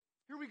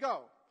we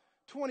go.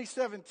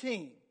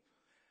 2017.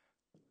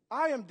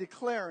 I am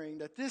declaring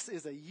that this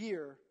is a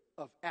year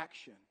of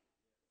action.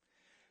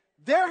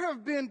 There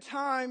have been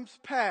times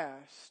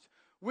past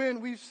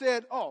when we've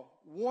said, oh,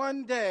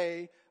 one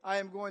day I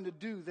am going to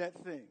do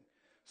that thing.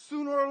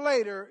 Sooner or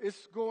later,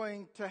 it's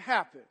going to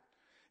happen.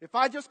 If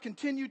I just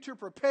continue to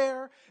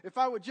prepare, if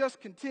I would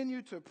just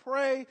continue to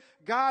pray,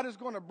 God is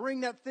going to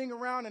bring that thing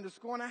around and it's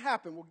going to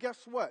happen. Well, guess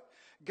what?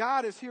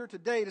 God is here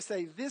today to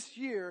say this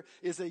year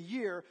is a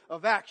year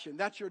of action.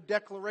 That's your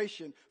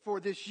declaration for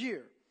this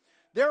year.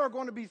 There are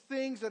going to be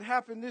things that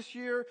happen this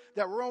year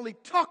that were only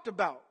talked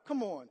about,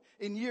 come on,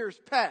 in years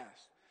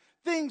past.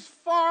 Things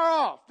far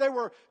off. They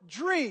were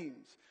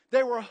dreams.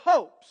 They were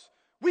hopes.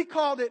 We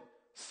called it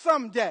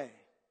someday.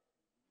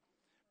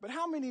 But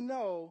how many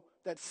know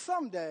that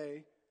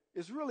someday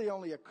is really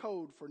only a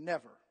code for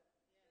never?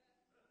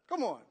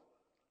 Come on.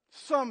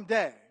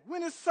 Someday.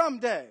 When is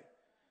someday?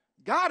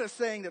 God is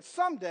saying that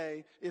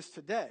someday is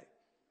today.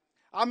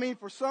 I mean,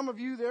 for some of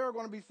you, there are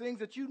going to be things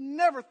that you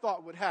never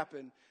thought would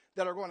happen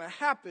that are going to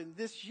happen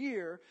this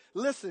year.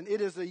 Listen,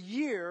 it is a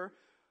year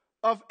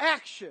of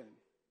action.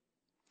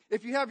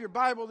 If you have your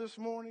Bible this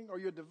morning or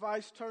your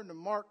device, turn to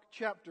Mark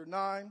chapter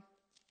 9.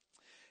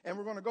 And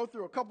we're going to go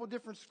through a couple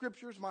different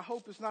scriptures. My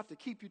hope is not to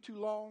keep you too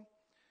long.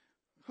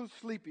 Who's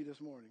sleepy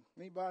this morning?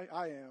 Anybody?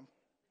 I am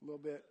a little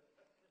bit.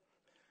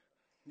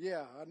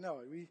 Yeah, I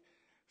know.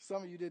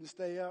 Some of you didn't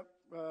stay up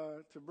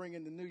to bring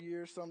in the new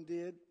year. Some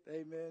did.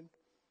 Amen.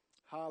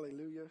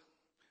 Hallelujah.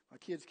 My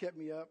kids kept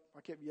me up.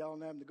 I kept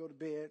yelling at them to go to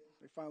bed.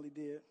 They finally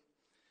did.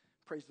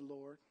 Praise the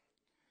Lord.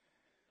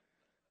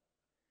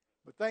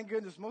 But thank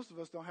goodness most of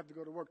us don't have to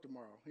go to work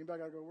tomorrow. Anybody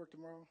got to go to work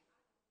tomorrow?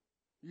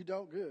 You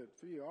don't? Good.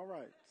 For you. All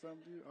right. Some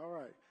of you. All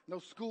right. No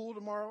school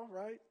tomorrow,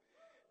 right?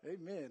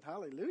 Amen.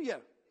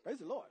 Hallelujah. Praise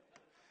the Lord.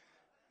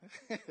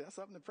 That's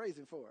something to praise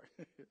him for.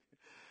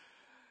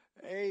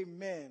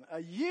 Amen.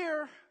 A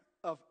year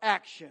of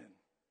action.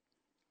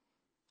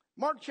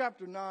 Mark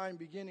chapter 9,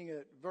 beginning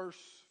at verse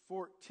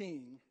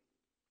 14.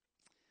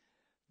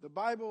 The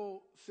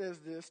Bible says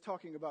this,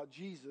 talking about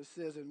Jesus,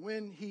 says, and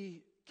when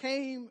he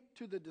came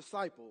to the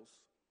disciples,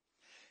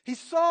 he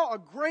saw a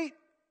great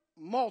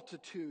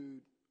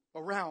multitude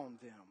around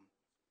them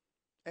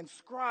and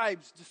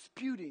scribes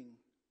disputing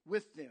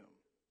with them.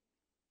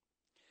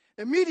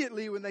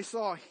 Immediately when they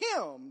saw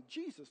him,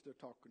 Jesus they're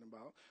talking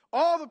about,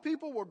 all the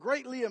people were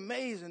greatly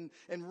amazed and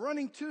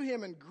running to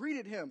him and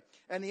greeted him.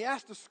 And he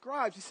asked the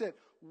scribes, he said,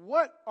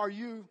 what are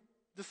you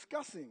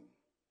discussing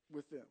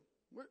with them?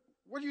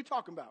 What are you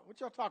talking about? What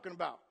y'all talking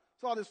about?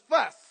 It's all this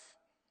fuss.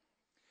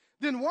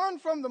 Then one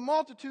from the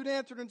multitude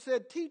answered and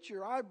said,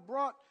 Teacher, I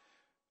brought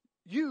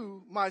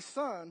you my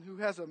son who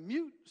has a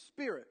mute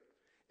spirit.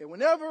 And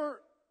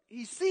whenever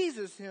he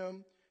seizes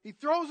him, he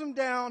throws him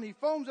down, he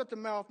foams at the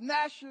mouth,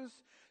 gnashes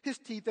his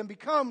teeth, and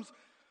becomes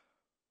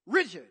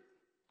rigid.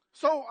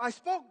 So I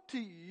spoke to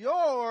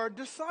your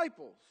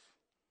disciples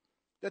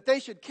that they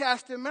should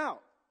cast him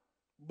out,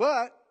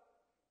 but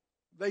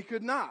they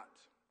could not.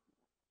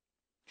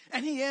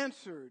 And he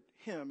answered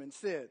him and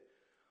said,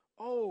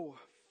 Oh,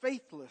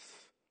 faithless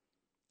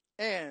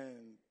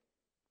and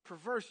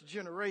perverse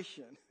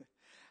generation,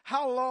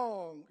 how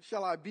long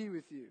shall I be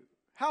with you?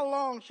 How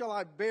long shall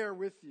I bear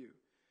with you?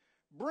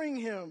 Bring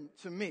him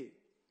to me.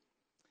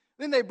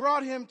 Then they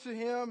brought him to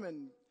him,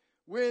 and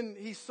when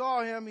he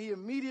saw him, he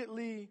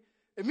immediately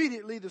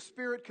the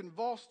spirit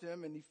convulsed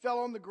him, and he fell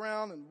on the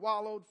ground and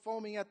wallowed,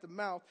 foaming at the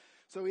mouth.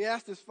 So he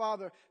asked his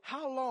father,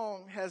 how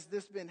long has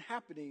this been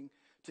happening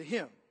to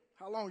him?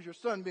 How long has your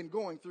son been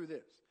going through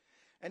this?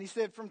 And he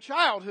said, from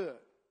childhood.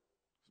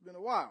 It's been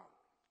a while.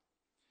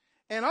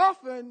 And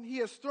often he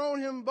has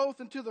thrown him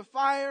both into the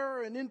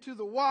fire and into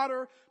the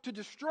water to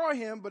destroy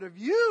him. But if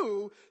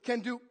you can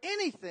do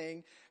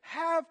anything,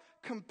 have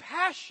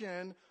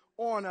compassion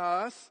on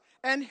us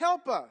and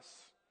help us.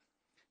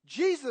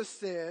 Jesus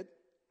said,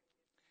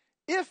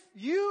 if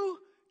you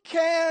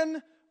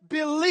can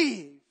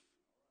believe,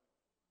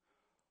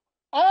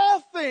 all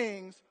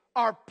things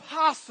are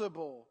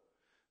possible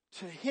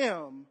to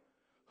him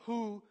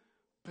who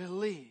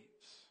believes.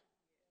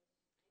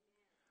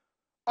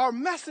 Our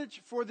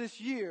message for this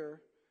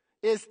year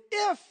is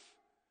if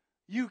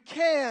you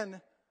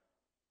can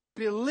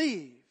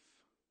believe,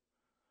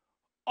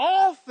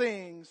 all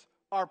things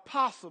are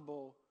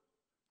possible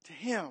to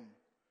him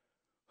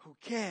who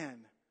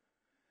can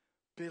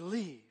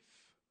believe.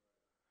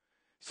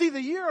 See,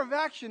 the year of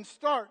action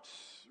starts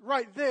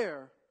right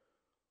there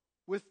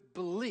with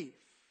belief.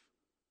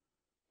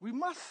 We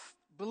must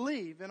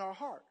believe in our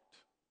heart.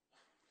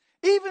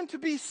 Even to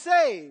be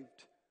saved,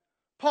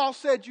 Paul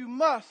said you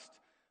must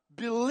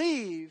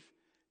believe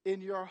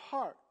in your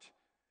heart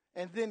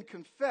and then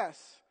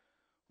confess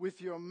with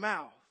your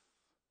mouth.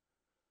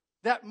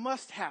 That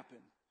must happen.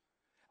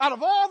 Out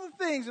of all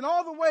the things and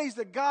all the ways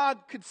that God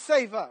could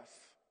save us,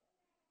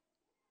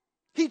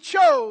 he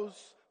chose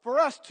for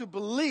us to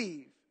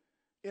believe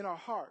in our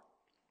heart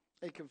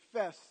and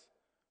confess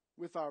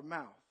with our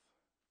mouth.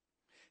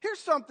 Here's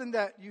something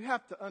that you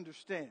have to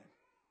understand.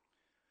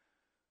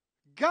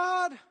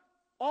 God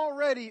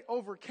already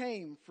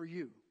overcame for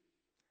you.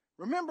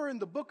 Remember in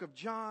the book of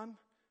John,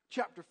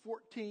 chapter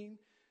 14,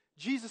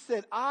 Jesus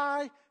said,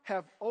 I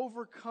have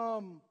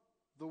overcome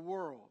the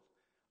world.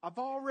 I've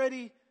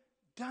already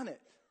done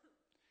it.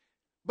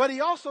 But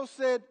he also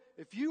said,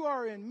 if you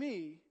are in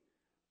me,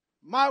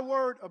 my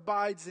word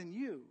abides in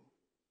you.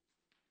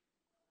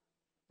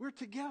 We're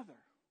together.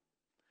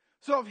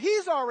 So if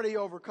he's already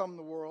overcome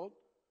the world,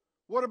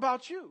 what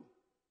about you?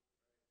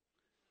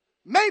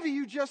 Maybe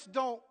you just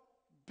don't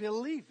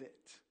believe it.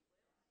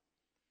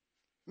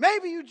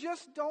 Maybe you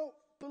just don't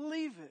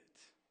believe it.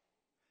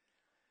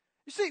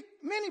 You see,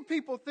 many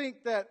people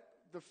think that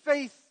the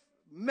faith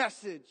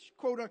message,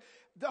 quote unquote,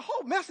 the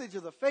whole message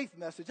of the faith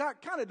message, I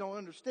kind of don't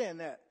understand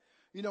that.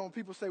 You know, when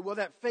people say, well,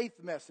 that faith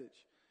message.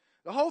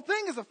 The whole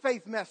thing is a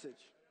faith message.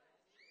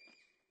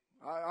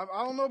 I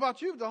don't know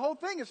about you, but the whole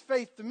thing is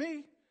faith to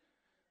me.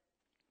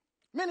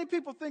 Many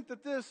people think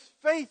that this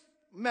faith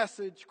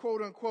message,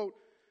 quote unquote,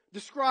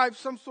 describes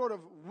some sort of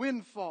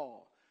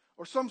windfall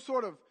or some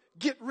sort of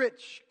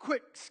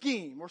get-rich-quick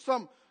scheme or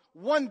some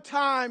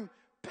one-time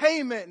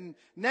payment and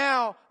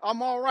now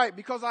I'm all right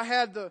because I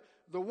had the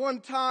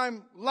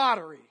one-time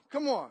lottery.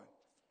 Come on.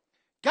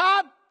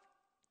 God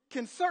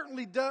can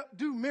certainly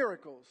do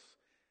miracles.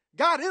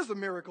 God is a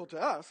miracle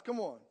to us. Come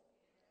on.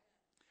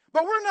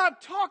 But we're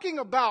not talking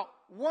about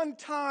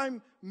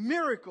one-time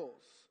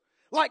miracles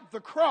like the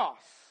cross.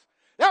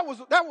 That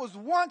was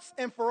once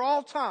and for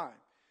all time.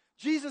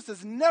 Jesus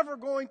is never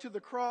going to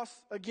the cross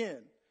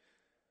again.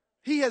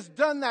 He has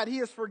done that. He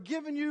has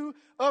forgiven you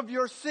of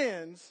your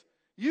sins.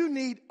 You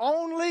need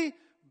only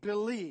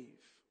believe.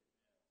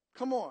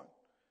 Come on.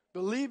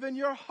 Believe in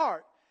your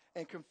heart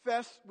and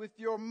confess with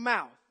your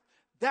mouth.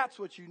 That's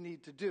what you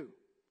need to do.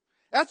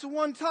 That's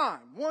one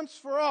time, once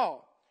for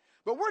all.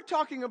 But we're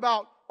talking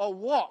about a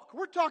walk.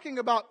 We're talking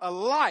about a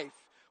life,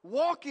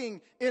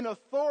 walking in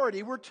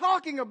authority. We're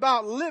talking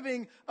about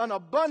living an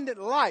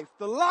abundant life,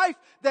 the life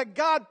that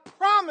God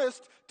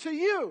promised to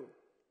you.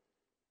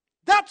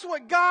 That's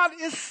what God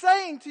is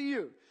saying to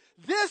you.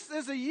 This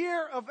is a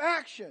year of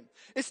action.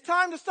 It's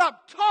time to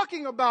stop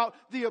talking about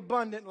the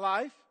abundant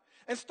life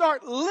and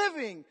start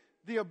living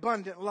the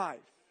abundant life.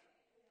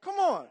 Come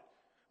on.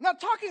 I'm not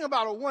talking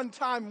about a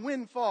one-time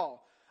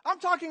windfall. I'm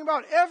talking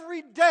about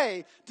every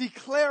day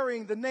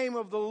declaring the name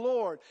of the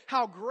Lord,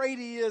 how great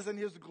He is in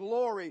His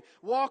glory,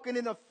 walking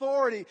in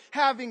authority,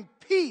 having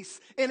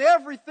peace in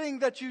everything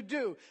that you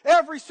do.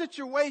 Every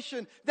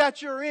situation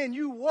that you're in,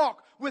 you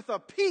walk with a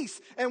peace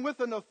and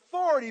with an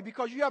authority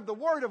because you have the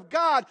Word of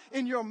God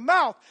in your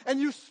mouth and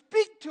you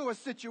speak to a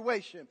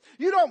situation.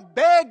 You don't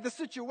beg the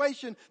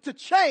situation to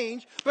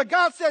change, but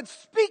God said,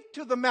 speak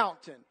to the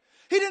mountain.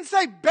 He didn't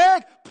say,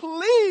 beg,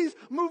 please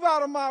move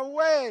out of my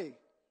way.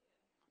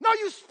 No,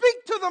 you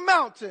speak to the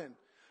mountain.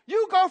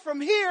 You go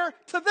from here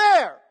to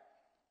there.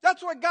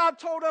 That's what God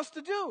told us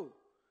to do.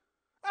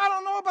 I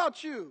don't know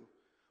about you,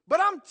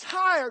 but I'm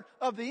tired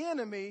of the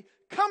enemy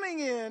coming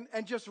in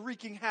and just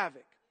wreaking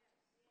havoc.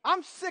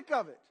 I'm sick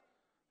of it.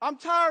 I'm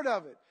tired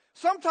of it.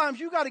 Sometimes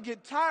you got to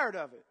get tired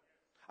of it.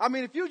 I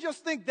mean, if you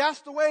just think that's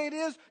the way it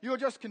is, you'll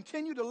just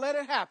continue to let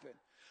it happen.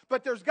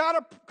 But there's got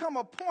to come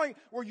a point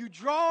where you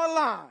draw a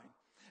line.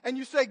 And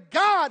you say,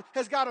 God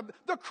has got to,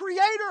 the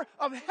creator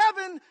of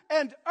heaven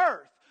and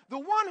earth, the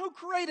one who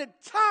created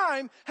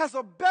time has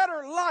a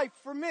better life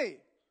for me.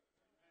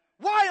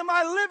 Why am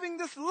I living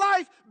this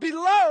life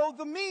below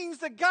the means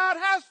that God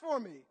has for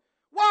me?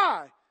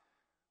 Why?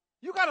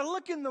 You got to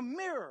look in the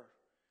mirror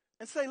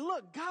and say,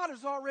 look, God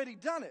has already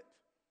done it.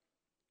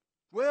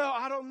 Well,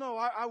 I don't know.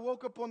 I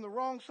woke up on the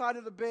wrong side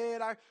of the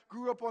bed. I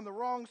grew up on the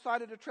wrong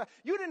side of the track.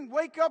 You didn't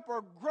wake up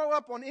or grow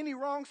up on any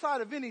wrong side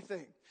of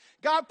anything.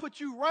 God put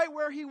you right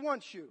where He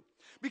wants you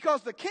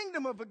because the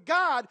kingdom of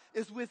God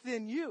is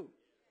within you.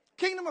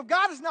 Kingdom of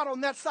God is not on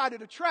that side of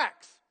the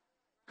tracks.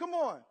 Come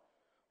on.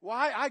 Well,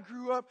 I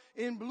grew up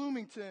in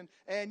Bloomington,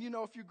 and, you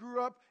know, if you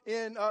grew up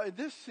in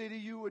this city,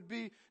 you would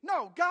be.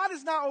 No, God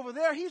is not over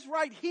there. He's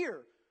right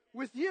here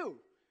with you.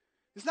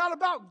 It's not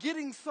about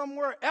getting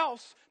somewhere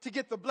else to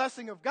get the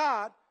blessing of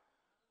God.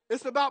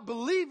 It's about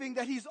believing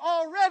that He's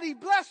already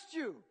blessed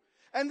you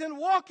and then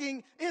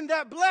walking in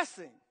that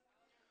blessing.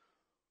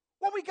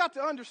 What we got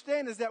to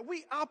understand is that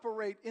we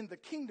operate in the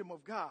kingdom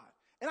of God.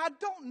 And I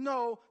don't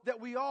know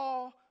that we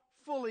all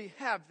fully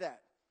have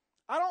that.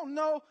 I don't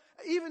know,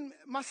 even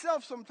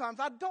myself sometimes,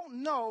 I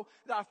don't know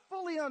that I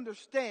fully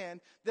understand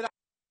that I'm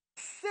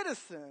a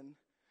citizen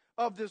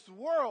of this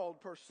world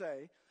per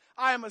se.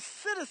 I am a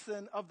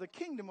citizen of the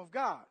kingdom of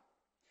God.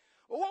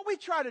 Well, what we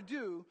try to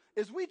do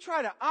is we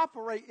try to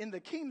operate in the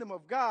kingdom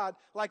of God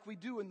like we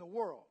do in the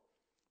world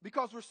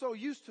because we're so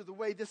used to the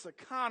way this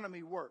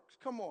economy works.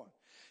 Come on.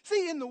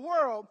 See, in the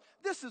world,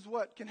 this is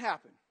what can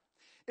happen.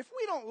 If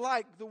we don't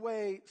like the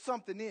way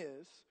something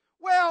is,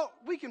 well,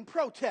 we can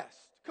protest.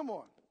 Come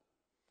on.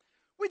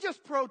 We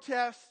just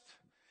protest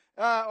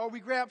or we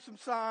grab some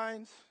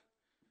signs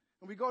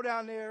and we go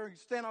down there and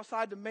stand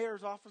outside the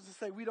mayor's office and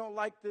say, we don't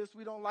like this,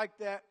 we don't like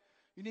that.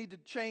 You need to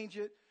change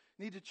it.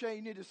 You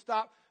need to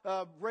stop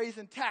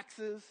raising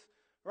taxes.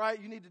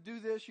 right? You need to do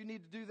this, you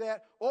need to do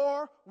that.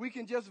 Or we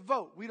can just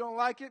vote. We don't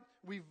like it,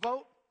 we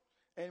vote,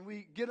 and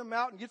we get them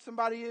out and get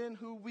somebody in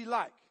who we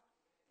like.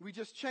 We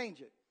just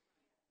change it.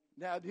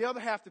 Now, the other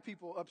half the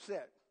people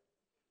upset.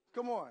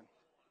 Come on.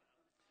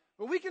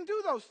 But we can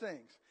do those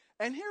things.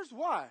 And here's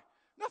why.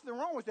 Nothing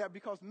wrong with that,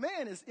 because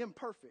man is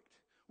imperfect.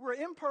 We're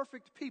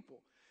imperfect people.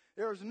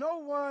 There is no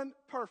one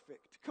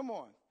perfect. Come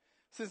on.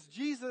 Since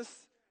Jesus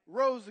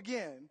rose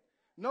again,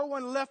 no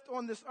one left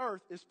on this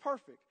earth is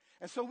perfect.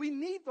 And so we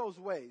need those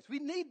ways. We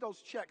need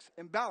those checks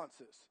and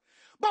balances.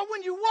 But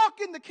when you walk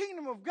in the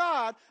kingdom of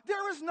God,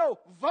 there is no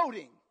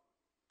voting.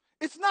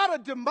 It's not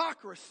a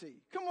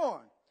democracy. Come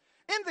on.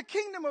 In the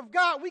kingdom of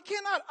God, we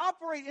cannot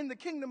operate in the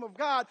kingdom of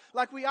God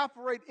like we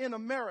operate in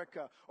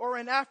America or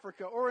in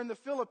Africa or in the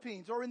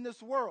Philippines or in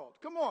this world.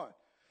 Come on.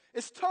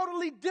 It's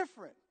totally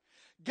different.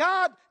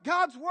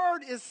 God's word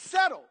is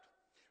settled.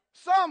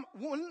 Psalm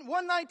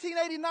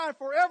 119:89,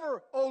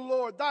 forever, O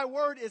Lord, thy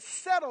word is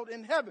settled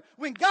in heaven.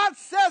 When God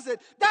says it,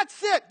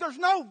 that's it. There's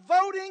no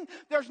voting.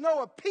 There's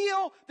no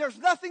appeal. There's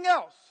nothing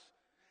else.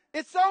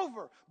 It's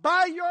over.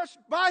 By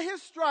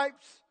his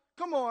stripes,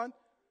 come on.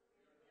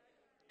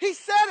 He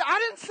said it. I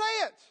didn't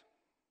say it.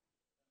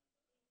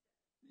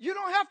 You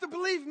don't have to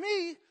believe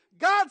me.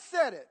 God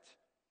said it.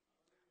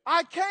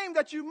 I came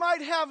that you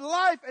might have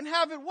life and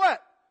have it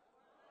what?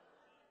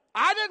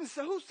 I didn't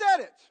say. Who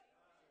said it?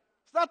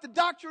 It's not the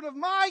doctrine of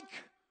Mike.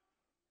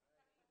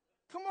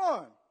 Come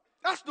on.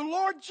 That's the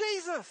Lord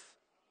Jesus.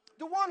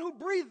 The one who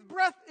breathed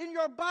breath in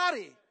your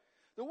body.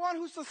 The one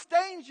who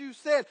sustains you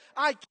said,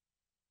 I came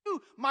that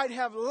you might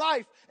have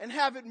life and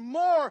have it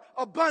more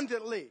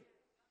abundantly.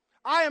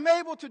 I am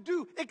able to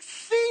do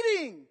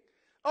exceeding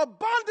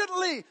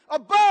abundantly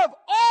above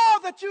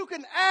all that you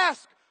can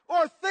ask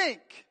or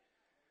think.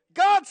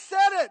 God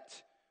said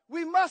it.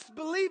 We must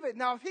believe it.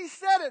 Now, if he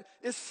said it,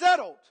 it's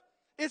settled.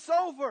 It's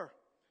over.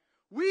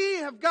 We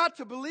have got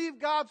to believe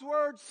God's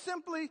word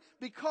simply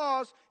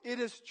because it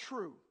is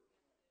true.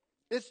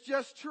 It's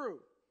just true.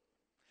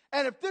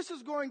 And if this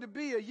is going to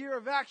be a year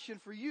of action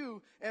for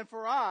you and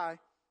for I,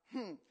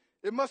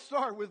 it must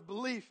start with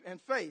belief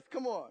and faith.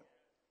 Come on.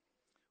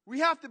 We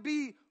have to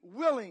be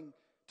willing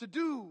to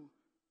do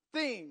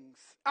things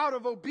out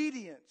of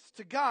obedience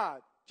to God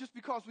just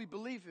because we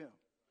believe him.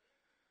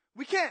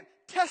 We can't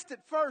test it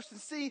first and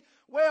see,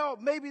 well,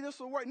 maybe this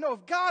will work. No,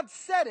 if God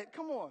said it,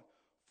 come on.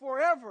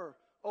 Forever,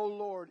 O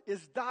Lord,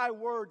 is thy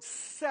word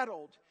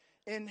settled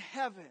in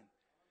heaven.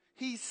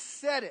 He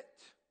said it.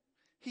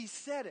 He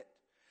said it.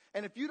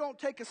 And if you don't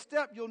take a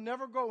step, you'll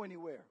never go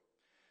anywhere.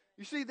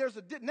 You see,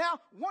 now,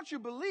 once you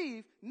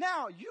believe,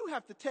 now you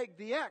have to take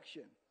the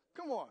action.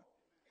 Come on.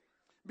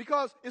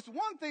 Because it's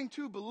one thing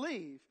to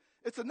believe,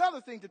 it's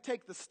another thing to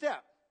take the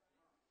step.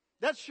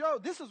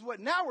 This is what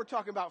now we're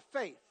talking about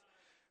faith.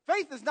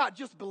 Faith is not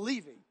just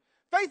believing.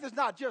 Faith is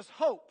not just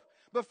hope.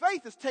 But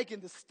faith is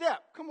taking the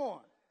step. Come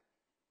on.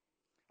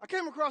 I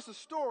came across a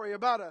story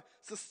about a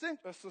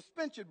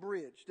suspension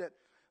bridge that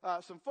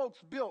some folks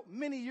built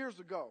many years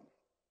ago.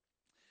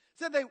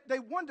 Said they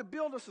wanted to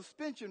build a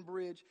suspension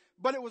bridge,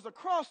 but it was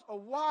across a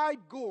wide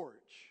gorge.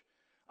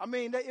 I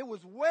mean, it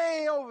was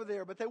way over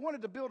there, but they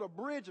wanted to build a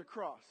bridge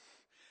across.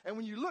 And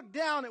when you look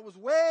down, it was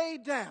way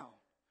down.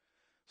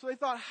 So they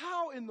thought,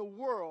 how in the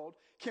world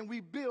can we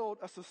build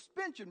a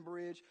suspension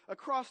bridge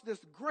across this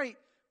great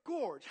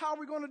gorge? How are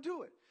we going to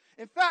do it?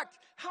 In fact,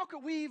 how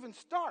could we even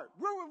start?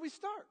 Where would we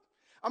start?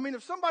 I mean,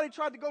 if somebody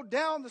tried to go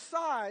down the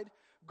side,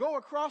 go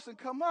across and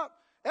come up,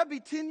 that'd be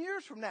 10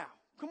 years from now.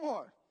 Come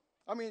on.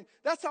 I mean,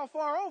 that's how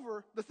far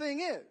over the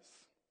thing is.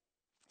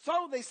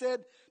 So they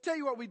said, tell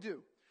you what we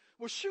do.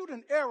 We'll shoot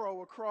an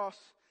arrow across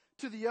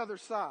to the other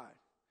side.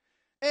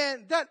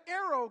 And that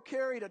arrow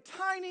carried a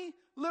tiny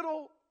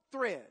little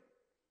thread.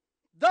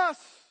 Thus,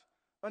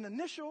 an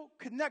initial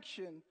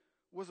connection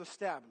was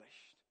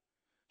established.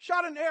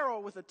 Shot an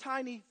arrow with a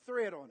tiny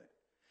thread on it.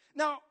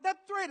 Now,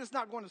 that thread is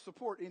not going to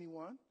support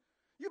anyone.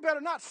 You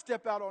better not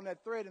step out on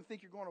that thread and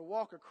think you're going to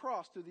walk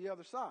across to the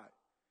other side.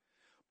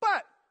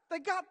 But they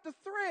got the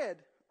thread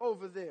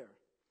over there.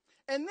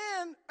 And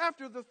then,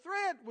 after the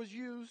thread was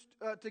used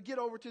to get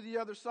over to the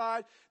other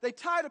side, they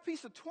tied a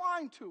piece of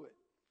twine to it.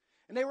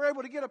 And they were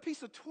able to get a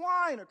piece of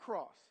twine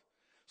across.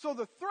 So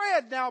the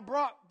thread now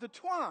brought the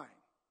twine.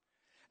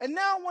 And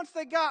now once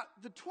they got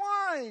the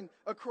twine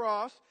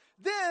across,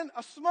 then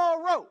a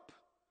small rope.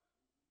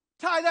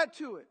 Tie that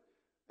to it.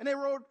 And they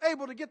were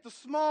able to get the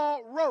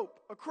small rope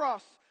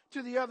across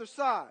to the other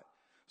side.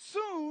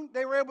 Soon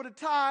they were able to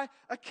tie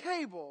a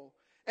cable.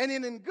 And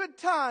in good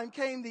time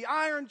came the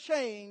iron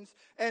chains,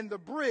 and the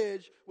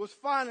bridge was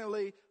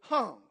finally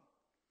hung.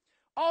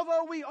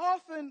 Although we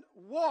often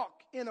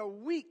walk in a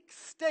weak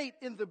state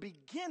in the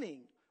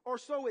beginning, or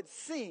so it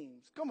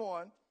seems, come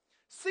on,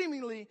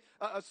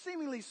 a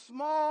seemingly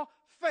small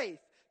faith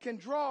can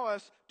draw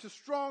us to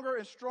stronger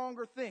and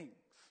stronger things.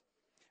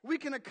 We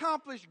can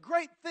accomplish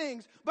great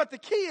things, but the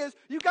key is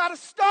you got to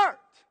start.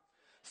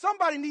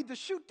 Somebody needs to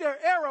shoot their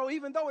arrow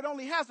even though it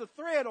only has a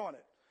thread on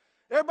it.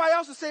 Everybody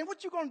else is saying,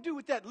 what you going to do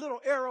with that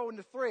little arrow in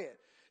the thread?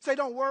 Say,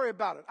 don't worry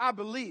about it. I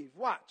believe.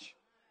 Watch.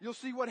 You'll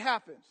see what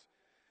happens.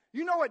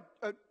 You know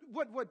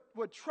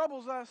what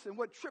troubles us and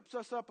what trips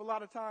us up a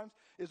lot of times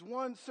is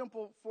one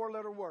simple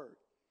 4-letter word,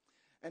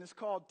 and it's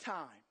called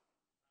time.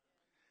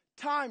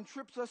 Time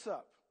trips us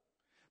up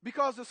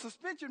because the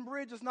suspension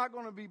bridge is not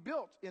going to be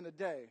built in a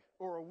day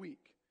or a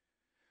week.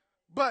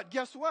 But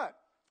guess what?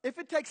 If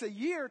it takes a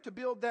year to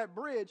build that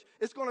bridge,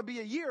 it's going to be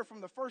a year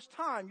from the first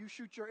time you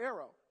shoot your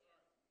arrow.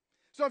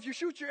 So if you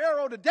shoot your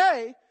arrow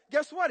today,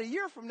 guess what? A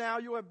year from now,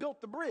 you'll have built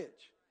the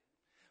bridge.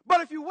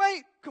 But if you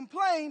wait,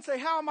 complain, say,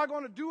 how am I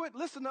going to do it?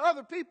 Listen to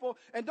other people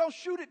and don't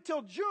shoot it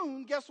till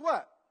June, guess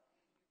what?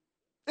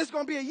 It's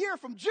going to be a year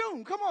from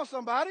June. Come on,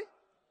 somebody.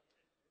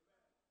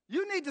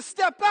 You need to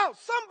step out.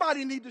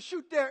 Somebody need to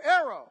shoot their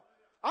arrow.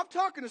 I'm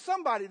talking to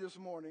somebody this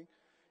morning.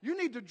 You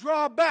need to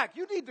draw back.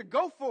 You need to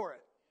go for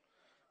it.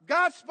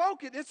 God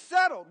spoke it. It's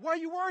settled. Why are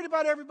you worried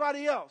about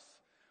everybody else?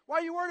 Why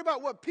are you worried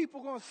about what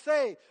people are going to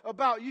say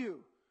about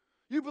you?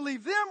 You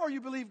believe them or you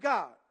believe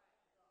God?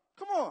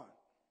 Come on.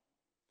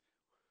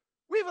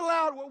 We've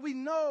allowed what we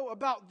know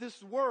about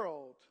this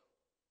world,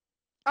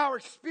 our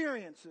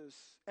experiences,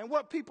 and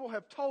what people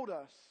have told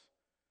us,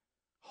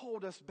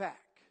 hold us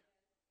back.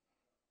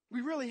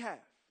 We really have.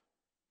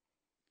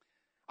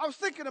 I was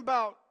thinking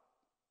about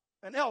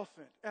an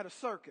elephant at a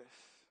circus.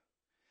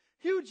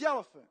 Huge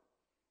elephant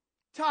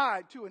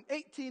tied to an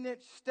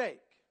 18-inch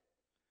stake.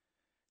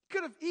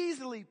 Could have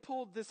easily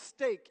pulled this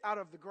stake out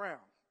of the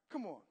ground.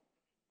 Come on.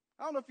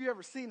 I don't know if you've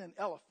ever seen an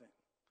elephant.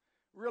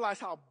 Realize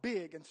how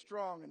big and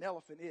strong an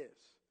elephant is.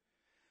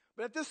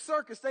 But at this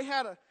circus, they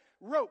had a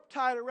rope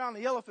tied around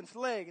the elephant's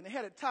leg, and they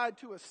had it tied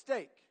to a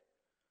stake.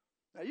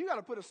 Now, you got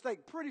to put a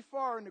stake pretty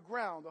far in the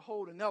ground to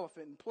hold an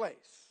elephant in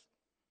place.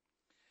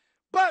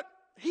 But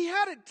he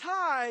had it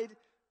tied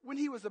when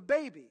he was a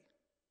baby.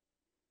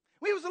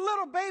 When he was a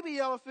little baby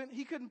elephant,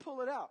 he couldn't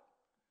pull it out.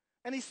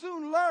 And he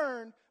soon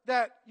learned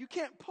that you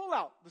can't pull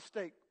out the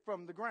stake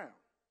from the ground.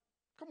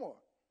 Come on.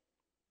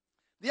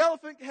 The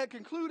elephant had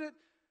concluded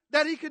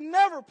that he could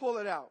never pull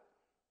it out.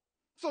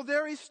 So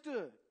there he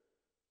stood,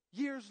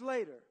 years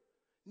later,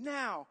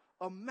 now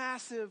a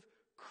massive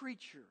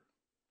creature,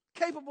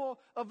 capable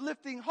of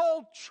lifting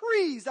whole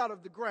trees out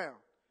of the ground,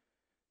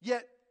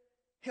 yet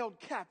held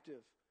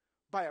captive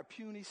by a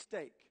puny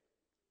stake.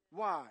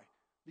 Why?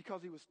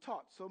 Because he was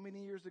taught so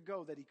many years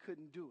ago that he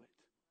couldn't do it.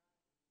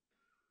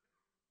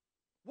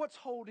 What's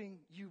holding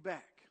you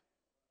back?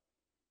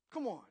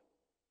 Come on.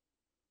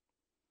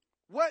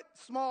 What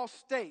small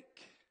stake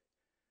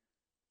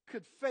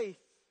could faith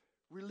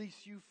release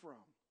you from?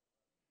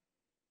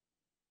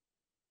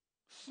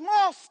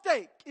 Small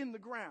stake in the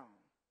ground.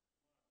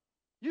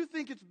 You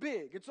think it's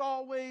big. It's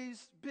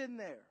always been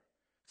there.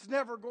 It's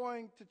never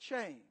going to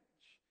change.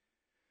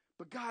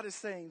 But God is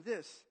saying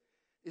this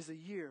is a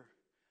year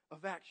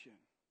of action.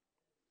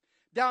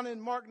 Down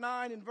in Mark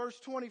 9 in verse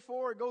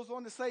 24, it goes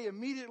on to say,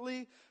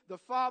 immediately the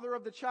father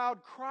of the child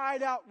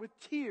cried out with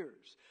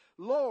tears,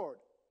 Lord,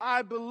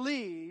 I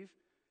believe,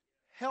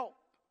 help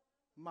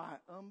my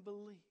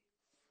unbelief.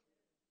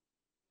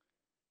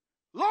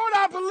 Lord,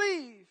 I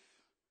believe,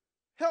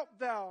 help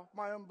thou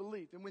my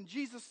unbelief. And when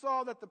Jesus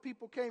saw that the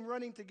people came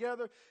running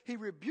together, he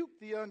rebuked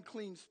the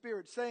unclean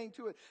spirit, saying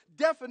to it,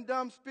 deaf and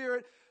dumb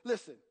spirit,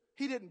 listen,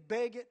 he didn't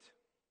beg it.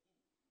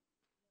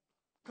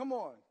 Come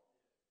on.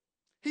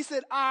 He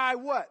said, I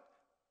what?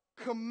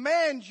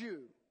 Command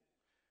you.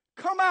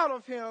 Come out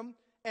of him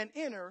and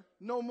enter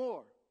no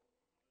more.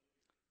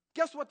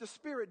 Guess what the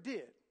spirit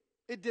did?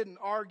 It didn't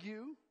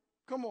argue.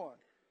 Come on.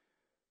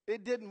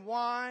 It didn't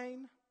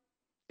whine.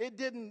 It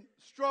didn't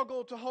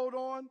struggle to hold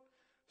on.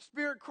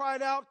 Spirit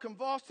cried out,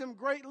 convulsed him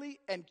greatly,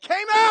 and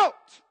came out.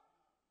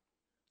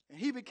 And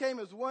he became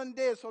as one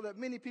dead, so that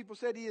many people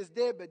said he is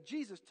dead. But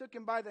Jesus took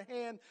him by the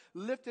hand,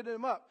 lifted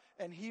him up,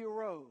 and he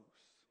arose.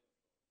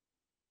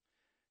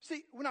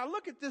 See, when I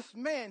look at this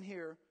man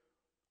here,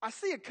 I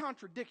see a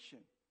contradiction.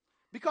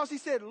 Because he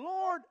said,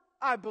 Lord,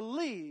 I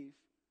believe,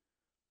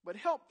 but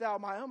help thou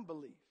my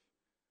unbelief.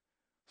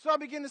 So I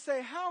begin to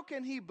say, how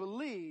can he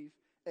believe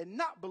and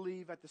not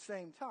believe at the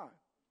same time?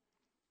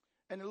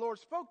 And the Lord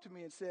spoke to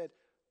me and said,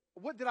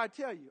 what did I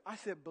tell you? I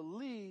said,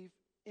 believe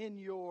in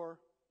your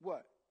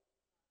what?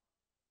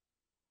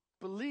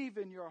 Believe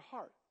in your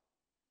heart.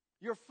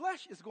 Your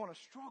flesh is going to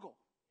struggle.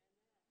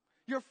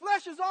 Your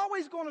flesh is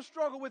always going to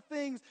struggle with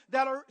things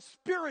that are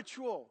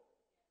spiritual.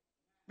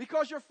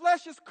 Because your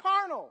flesh is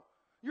carnal.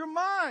 Your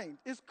mind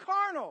is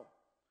carnal.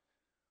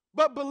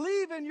 But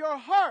believe in your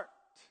heart.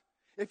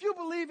 If you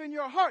believe in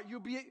your heart, you'll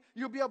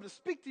be able to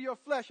speak to your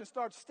flesh and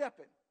start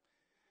stepping.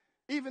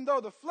 Even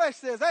though the flesh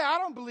says, hey, I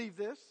don't believe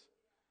this.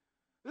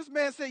 This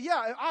man said,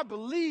 yeah, I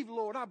believe,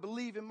 Lord. I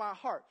believe in my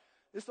heart.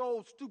 This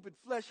old stupid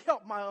flesh,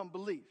 help my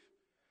unbelief.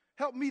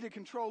 Help me to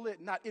control it,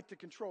 not it to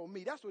control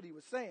me. That's what he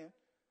was saying.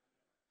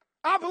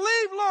 I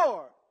believe,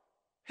 Lord.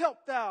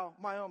 Help thou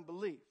my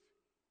unbelief.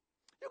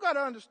 You got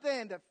to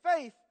understand that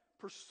faith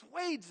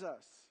persuades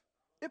us.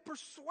 It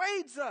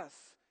persuades us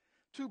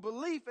to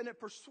belief, and it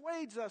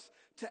persuades us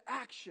to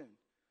action.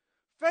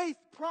 Faith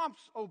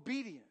prompts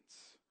obedience.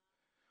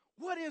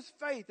 What is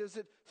faith? Is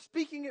it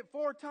speaking it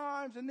 4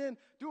 times and then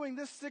doing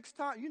this 6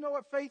 times? You know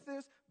what faith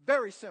is?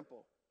 Very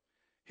simple.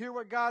 Hear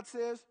what God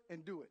says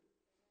and do it.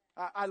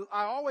 I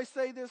always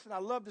say this, and I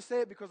love to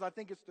say it because I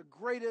think it's the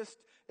greatest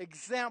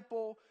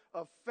example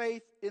of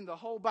faith in the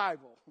whole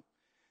Bible,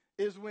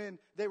 is when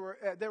they were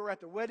at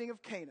the wedding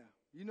of Cana.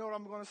 You know what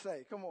I'm going to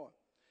say. Come on.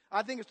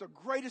 I think it's the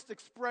greatest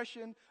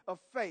expression of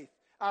faith.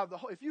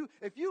 If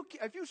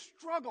you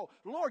struggle,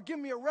 Lord, give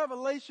me a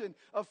revelation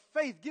of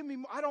faith.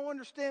 I don't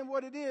understand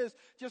what it is.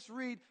 Just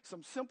read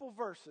some simple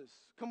verses.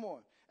 Come on.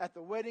 At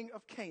the wedding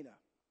of Cana.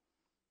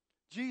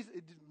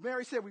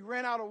 Mary said, we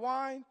ran out of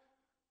wine.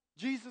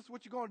 Jesus,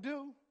 what you going to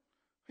do?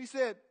 He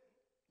said,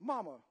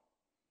 Mama,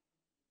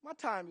 my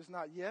time is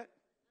not yet.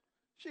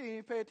 She didn't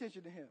even pay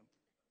attention to him.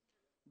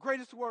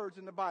 Greatest words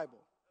in the Bible.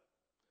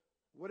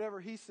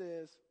 Whatever he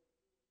says,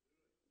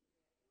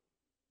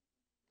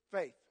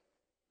 faith.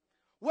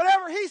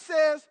 Whatever he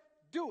says,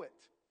 do it.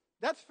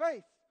 That's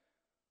faith.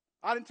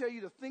 I didn't tell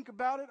you to think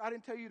about it. I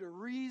didn't tell you to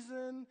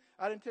reason.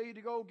 I didn't tell you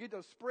to go get a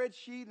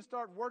spreadsheet and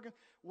start working.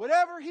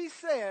 Whatever he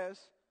says,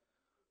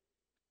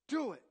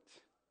 do it.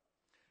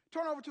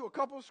 Turn over to a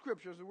couple of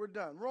scriptures and we're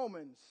done.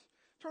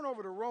 Turn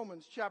over to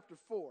Romans chapter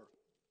 4.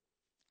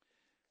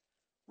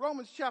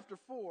 Romans chapter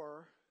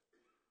 4,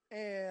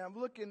 and I'm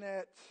looking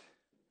at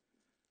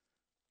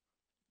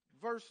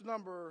verse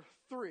number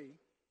 3.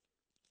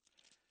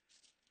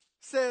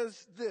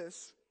 Says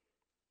this.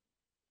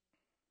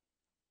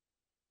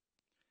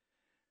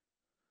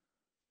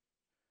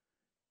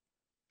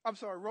 I'm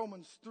sorry,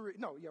 Romans 4.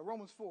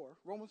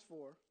 Romans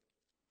 4.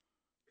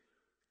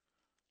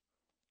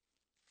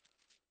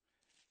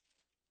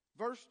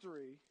 Verse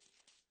 3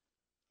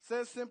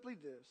 says simply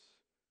this.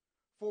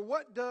 For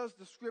what does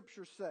the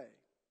scripture say?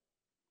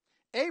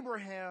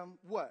 Abraham,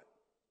 what?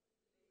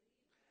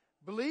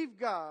 Believed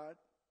God,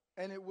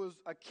 and it was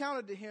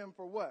accounted to him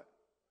for what?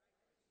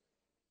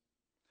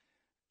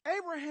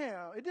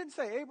 Abraham, it didn't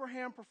say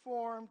Abraham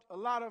performed a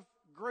lot of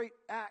great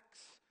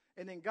acts,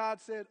 and then God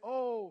said,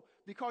 oh,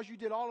 because you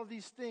did all of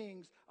these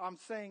things, I'm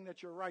saying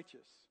that you're righteous.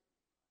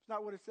 It's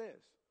not what it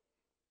says.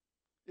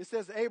 It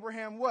says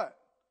Abraham what?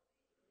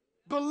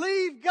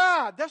 Believe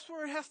God. That's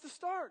where it has to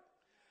start.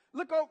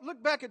 Look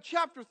back at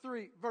chapter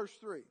 3, verse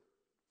 3.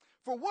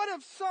 For what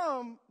if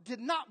some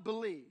did not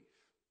believe?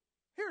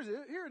 Here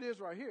it is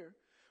right here.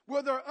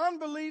 Will their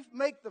unbelief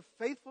make the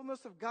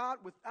faithfulness of God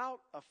without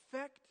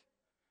effect?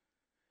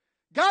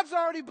 God's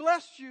already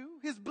blessed you.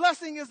 His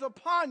blessing is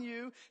upon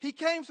you. He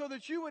came so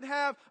that you would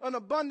have an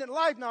abundant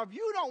life. Now, if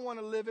you don't want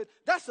to live it,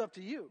 that's up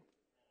to you.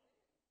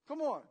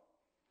 Come on.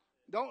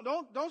 Don't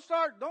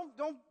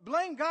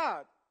blame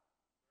God.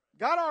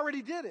 God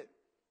already did it.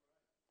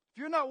 If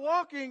you're not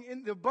walking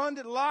in the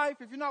abundant life,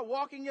 if you're not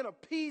walking in a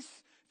peace,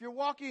 if you're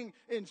walking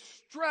in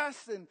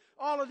stress and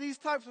all of these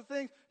types of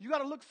things, you got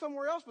to look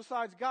somewhere else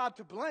besides God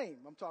to blame,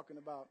 I'm talking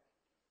about.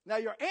 Now,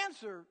 your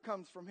answer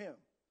comes from him.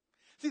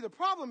 See, the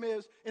problem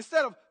is,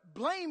 instead of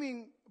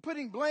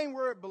putting blame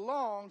where it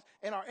belongs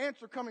and our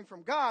answer coming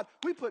from God,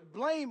 we put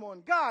blame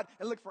on God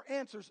and look for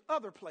answers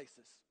other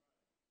places.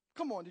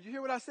 Come on, did you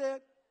hear what I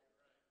said?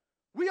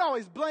 We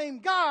always blame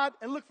God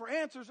and look for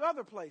answers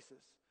other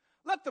places.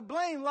 Let the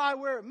blame lie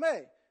where it may.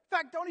 In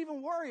fact, don't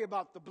even worry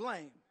about the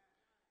blame.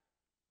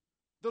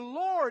 The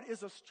Lord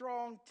is a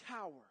strong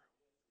tower.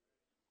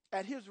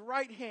 At his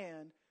right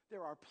hand,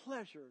 there are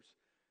pleasures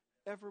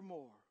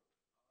evermore.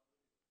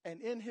 And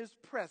in his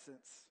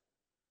presence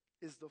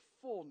is the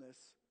fullness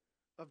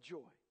of joy.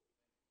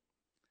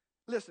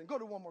 Listen, go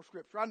to one more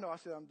scripture. I know I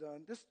said I'm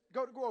done. Just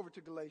go over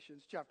to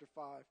Galatians chapter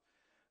 5.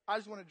 I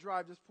just want to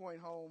drive this point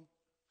home.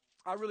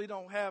 I really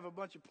don't have a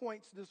bunch of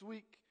points this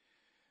week.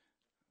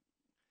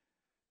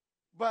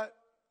 But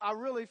I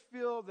really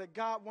feel that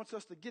God wants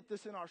us to get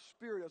this in our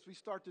spirit as we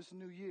start this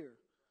new year.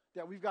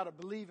 That we've got to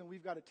believe and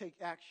we've got to take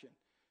action.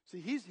 See,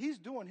 he's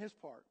doing his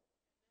part.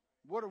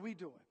 What are we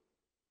doing?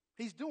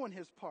 He's doing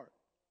his part.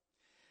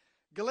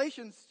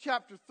 Galatians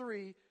chapter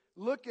 3,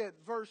 look at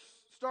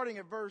starting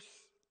at verse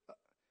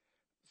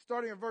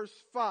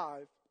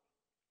 5.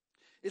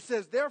 It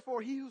says,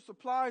 therefore, he who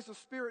supplies the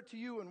Spirit to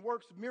you and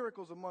works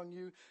miracles among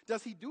you,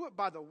 does he do it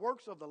by the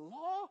works of the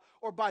law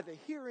or by the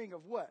hearing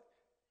of what?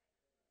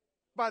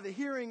 By the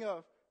hearing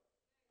of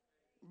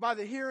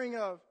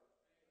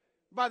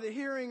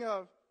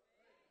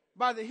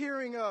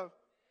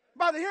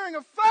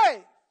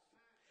faith.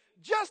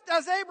 Just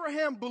as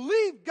Abraham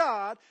believed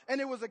God and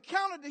it was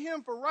accounted to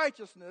him for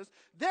righteousness,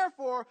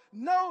 therefore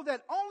know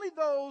that only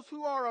those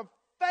who are of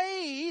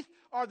faith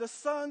are the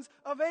sons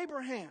of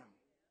Abraham.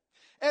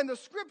 And the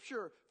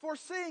scripture,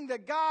 foreseeing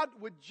that God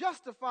would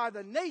justify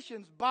the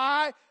nations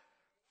by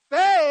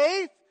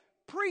faith,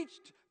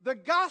 preached the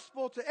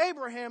gospel to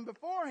Abraham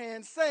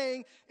beforehand,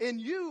 saying, in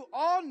you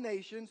all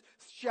nations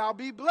shall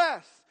be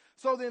blessed.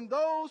 So then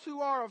those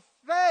who are of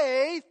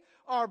faith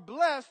are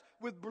blessed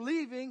with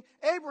believing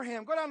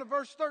Abraham. Go down to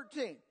verse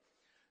 13.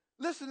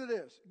 Listen to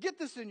this. Get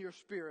this in your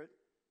spirit.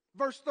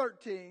 Verse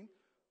 13.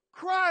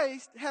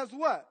 Christ has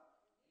what?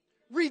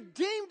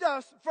 redeemed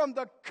us from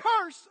the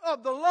curse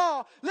of the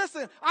law.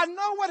 Listen, I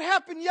know what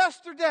happened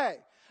yesterday.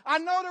 I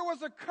know there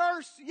was a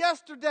curse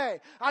yesterday.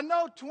 I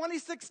know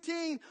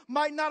 2016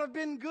 might not have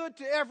been good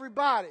to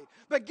everybody.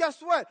 But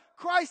guess what?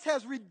 Christ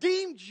has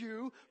redeemed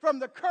you from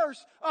the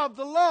curse of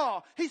the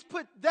law. He's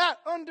put that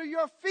under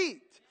your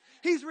feet.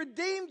 He's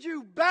redeemed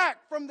you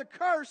back from the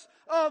curse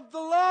of the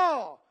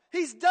law.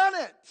 He's done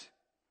it.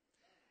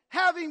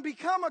 Having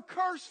become a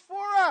curse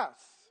for us.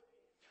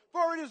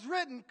 For it is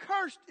written,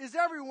 cursed is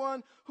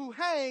everyone who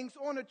hangs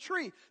on a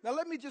tree. Now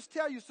let me just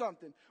tell you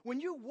something. When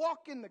you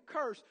walk in the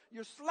curse,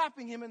 you're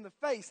slapping him in the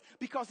face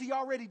because he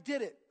already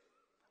did it.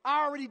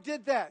 I already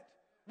did that.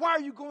 Why are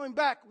you going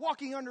back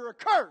walking under a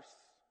curse?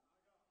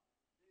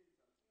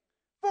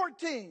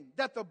 14,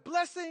 that the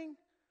blessing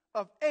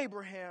of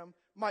Abraham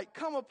might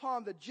come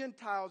upon the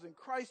Gentiles in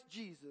Christ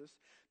Jesus,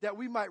 that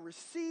we might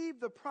receive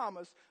the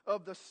promise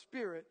of the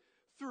Spirit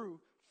through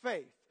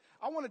faith.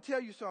 I want to tell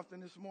you something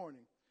this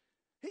morning.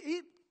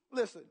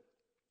 Listen,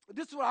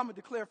 this is what I'm going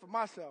to declare for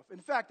myself. In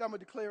fact, I'm going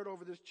to declare it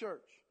over this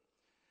church.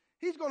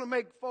 He's going to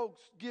make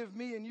folks give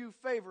me and you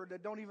favor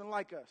that don't even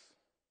like us.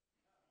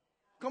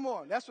 Come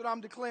on, that's what I'm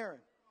declaring.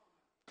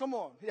 Come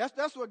on,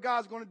 that's what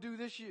God's going to do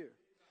this year.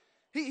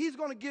 He's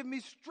going to give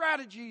me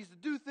strategies to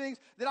do things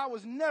that I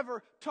was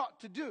never taught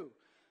to do.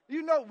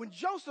 You know, when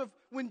Joseph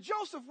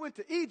went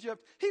to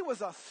Egypt, he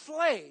was a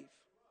slave.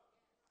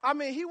 I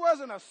mean, he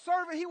wasn't a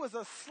servant, he was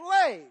a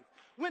slave.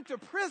 Went to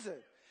prison.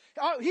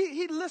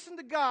 He listened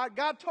to God.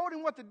 God told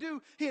him what to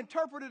do. He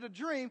interpreted a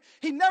dream.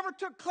 He never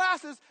took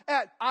classes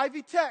at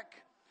Ivy Tech.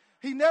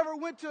 He never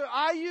went to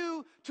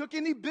IU, took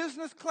any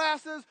business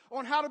classes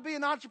on how to be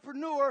an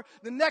entrepreneur.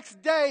 The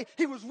next day,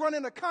 he was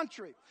running a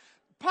country.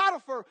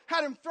 Potiphar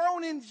had him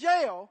thrown in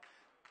jail.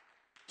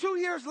 2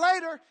 years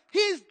later,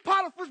 he's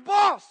Potiphar's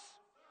boss.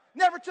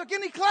 Never took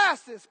any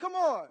classes. Come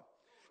on.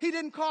 He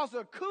didn't cause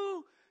a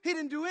coup. He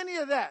didn't do any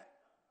of that.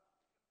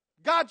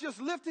 God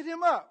just lifted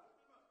him up.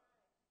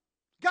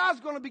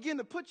 God's going to begin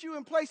to put you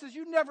in places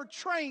you never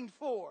trained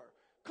for.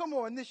 Come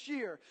on, this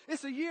year.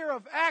 It's a year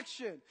of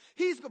action.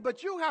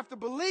 But you have to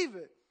believe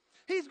it.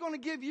 He's going to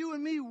give you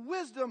and me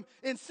wisdom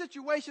in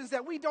situations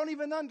that we don't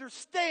even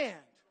understand.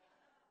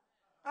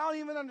 I don't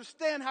even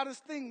understand how this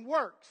thing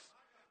works.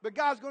 But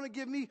God's going to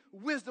give me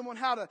wisdom on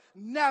how to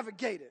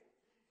navigate it.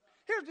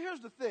 Here's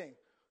the thing.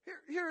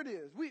 Here it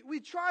is. We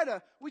try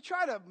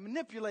to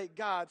manipulate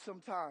God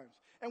sometimes.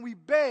 And we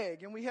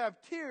beg, and we have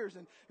tears,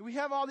 and we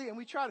have all the, and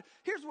we try to.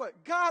 Here's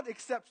what, God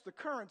accepts the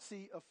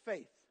currency of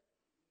faith.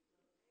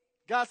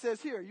 God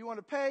says, here, you want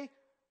to pay?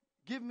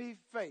 Give me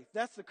faith.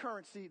 That's the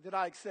currency that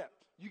I accept.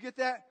 You get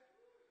that?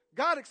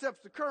 God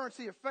accepts the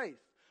currency of faith.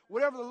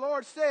 Whatever the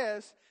Lord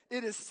says,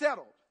 it is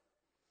settled.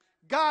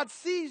 God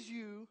sees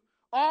you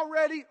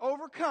already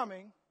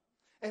overcoming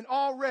and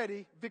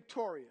already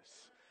victorious.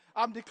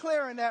 I'm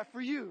declaring that for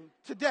you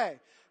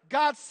today.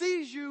 God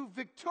sees you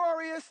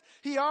victorious.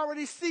 He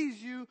already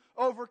sees you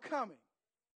overcoming.